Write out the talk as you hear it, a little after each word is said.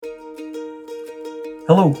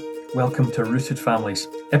Hello, welcome to Rooted Families,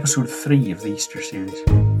 episode 3 of the Easter series.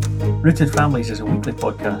 Rooted Families is a weekly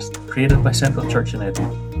podcast created by Central Church in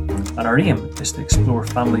Edinburgh, and our aim is to explore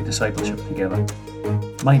family discipleship together.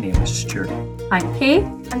 My name is Stuart. I'm Kay.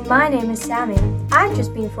 And my name is Sammy. I've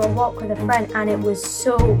just been for a walk with a friend and it was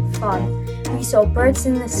so fun. We saw birds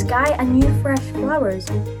in the sky and new fresh flowers.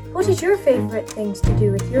 What is your favourite things to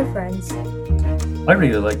do with your friends? I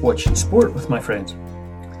really like watching sport with my friends.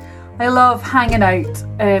 I love hanging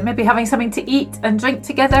out, maybe having something to eat and drink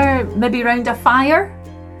together, maybe round a fire.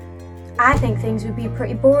 I think things would be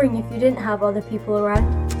pretty boring if you didn't have other people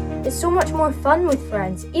around. It's so much more fun with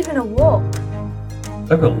friends, even a walk.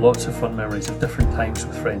 I've got lots of fun memories of different times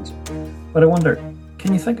with friends, but I wonder,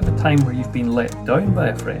 can you think of a time where you've been let down by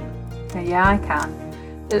a friend? Yeah, I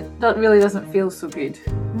can. That really doesn't feel so good.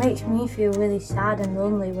 It makes me feel really sad and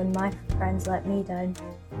lonely when my friends let me down.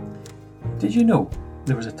 Did you know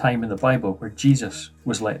there was a time in the Bible where Jesus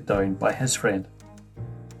was let down by his friend?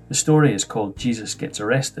 The story is called Jesus Gets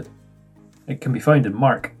Arrested. It can be found in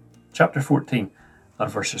Mark chapter 14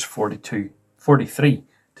 and verses 43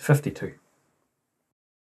 to 52.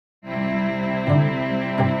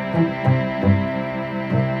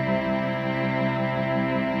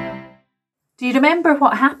 Do you remember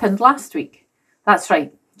what happened last week? That's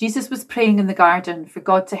right, Jesus was praying in the garden for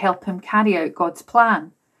God to help him carry out God's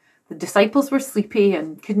plan. The disciples were sleepy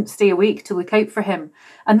and couldn't stay awake to look out for him.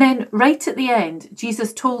 And then, right at the end,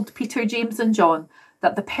 Jesus told Peter, James and John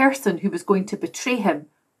that the person who was going to betray him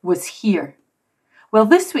was here. Well,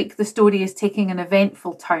 this week the story is taking an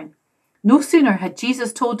eventful turn. No sooner had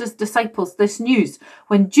Jesus told his disciples this news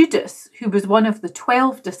when Judas, who was one of the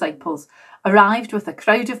 12 disciples, arrived with a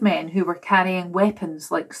crowd of men who were carrying weapons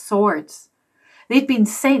like swords. They'd been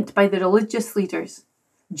sent by the religious leaders.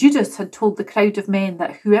 Judas had told the crowd of men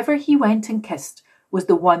that whoever he went and kissed was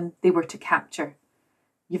the one they were to capture.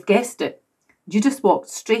 You've guessed it. Judas walked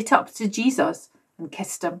straight up to Jesus and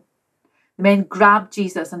kissed him. The men grabbed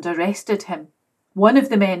Jesus and arrested him. One of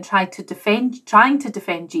the men trying to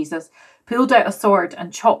defend Jesus, pulled out a sword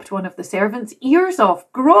and chopped one of the servants' ears off.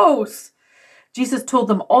 Gross! Jesus told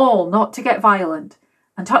them all not to get violent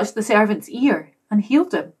and touched the servant's ear and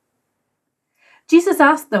healed him. Jesus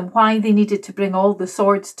asked them why they needed to bring all the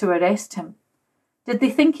swords to arrest him. Did they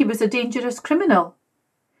think he was a dangerous criminal?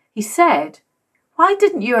 He said, "Why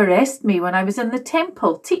didn't you arrest me when I was in the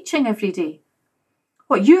temple teaching every day?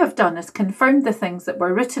 What you have done is confirmed the things that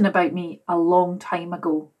were written about me a long time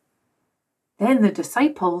ago." Then the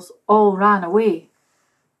disciples all ran away.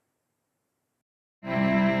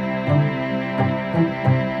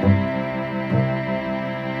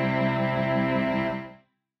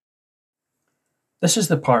 This is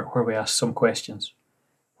the part where we ask some questions.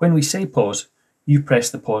 When we say pause, you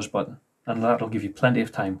press the pause button, and that'll give you plenty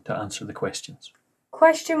of time to answer the questions.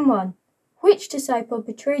 Question 1. Which disciple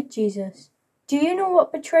betrayed Jesus? Do you know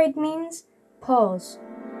what betrayed means? Pause.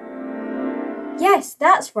 Yes,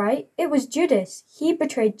 that's right. It was Judas. He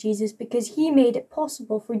betrayed Jesus because he made it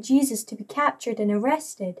possible for Jesus to be captured and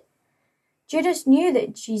arrested. Judas knew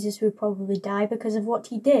that Jesus would probably die because of what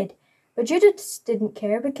he did, but Judas didn't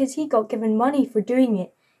care because he got given money for doing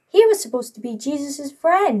it. He was supposed to be Jesus'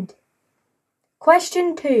 friend.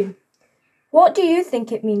 Question 2. What do you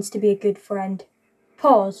think it means to be a good friend?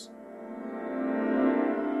 Pause.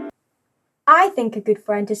 I think a good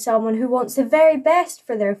friend is someone who wants the very best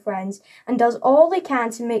for their friends and does all they can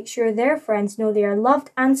to make sure their friends know they are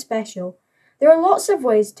loved and special. There are lots of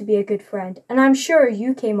ways to be a good friend, and I'm sure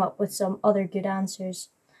you came up with some other good answers.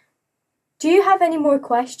 Do you have any more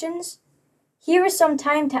questions? Here is some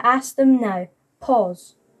time to ask them now.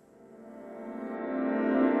 Pause.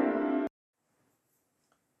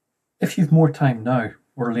 If you've more time now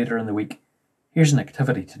or later in the week, here's an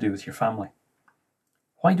activity to do with your family.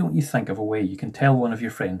 Why don't you think of a way you can tell one of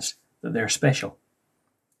your friends that they're special?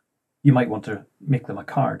 You might want to make them a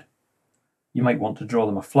card. You might want to draw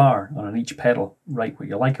them a flower and on each petal write what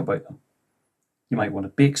you like about them. You might want to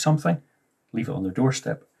bake something, leave it on their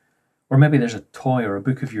doorstep. Or maybe there's a toy or a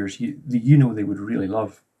book of yours that you know they would really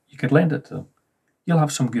love. You could lend it to them. You'll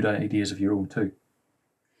have some good ideas of your own too.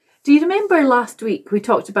 Do you remember last week we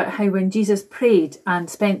talked about how when Jesus prayed and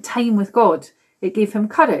spent time with God, it gave him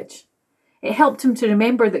courage? It helped him to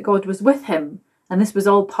remember that God was with him, and this was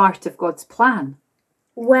all part of God's plan.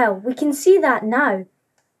 Well, we can see that now.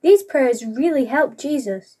 These prayers really helped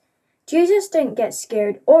Jesus. Jesus didn't get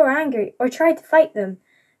scared or angry or try to fight them.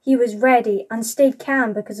 He was ready and stayed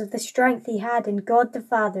calm because of the strength he had in God the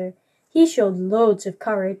Father. He showed loads of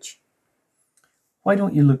courage. Why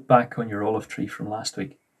don't you look back on your olive tree from last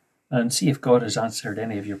week and see if God has answered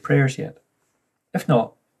any of your prayers yet? If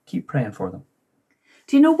not, keep praying for them.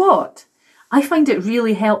 Do you know what? I find it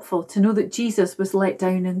really helpful to know that Jesus was let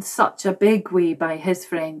down in such a big way by his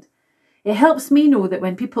friend. It helps me know that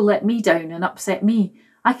when people let me down and upset me,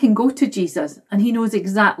 I can go to Jesus and he knows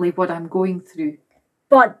exactly what I'm going through.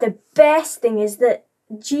 But the best thing is that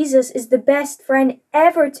Jesus is the best friend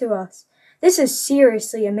ever to us. This is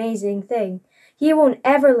seriously amazing thing. He won't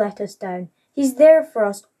ever let us down. He's there for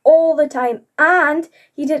us all the time, and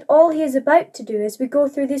he did all he is about to do as we go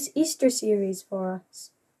through this Easter series for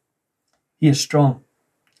us. He is strong,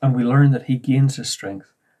 and we learn that he gains his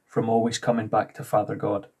strength from always coming back to Father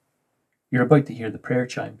God. You're about to hear the prayer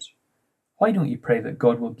chimes. Why don't you pray that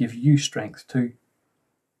God will give you strength too?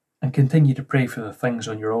 And continue to pray for the things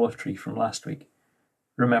on your olive tree from last week.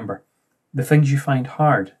 Remember, the things you find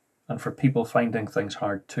hard, and for people finding things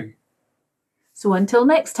hard too. So until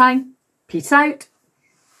next time, peace out.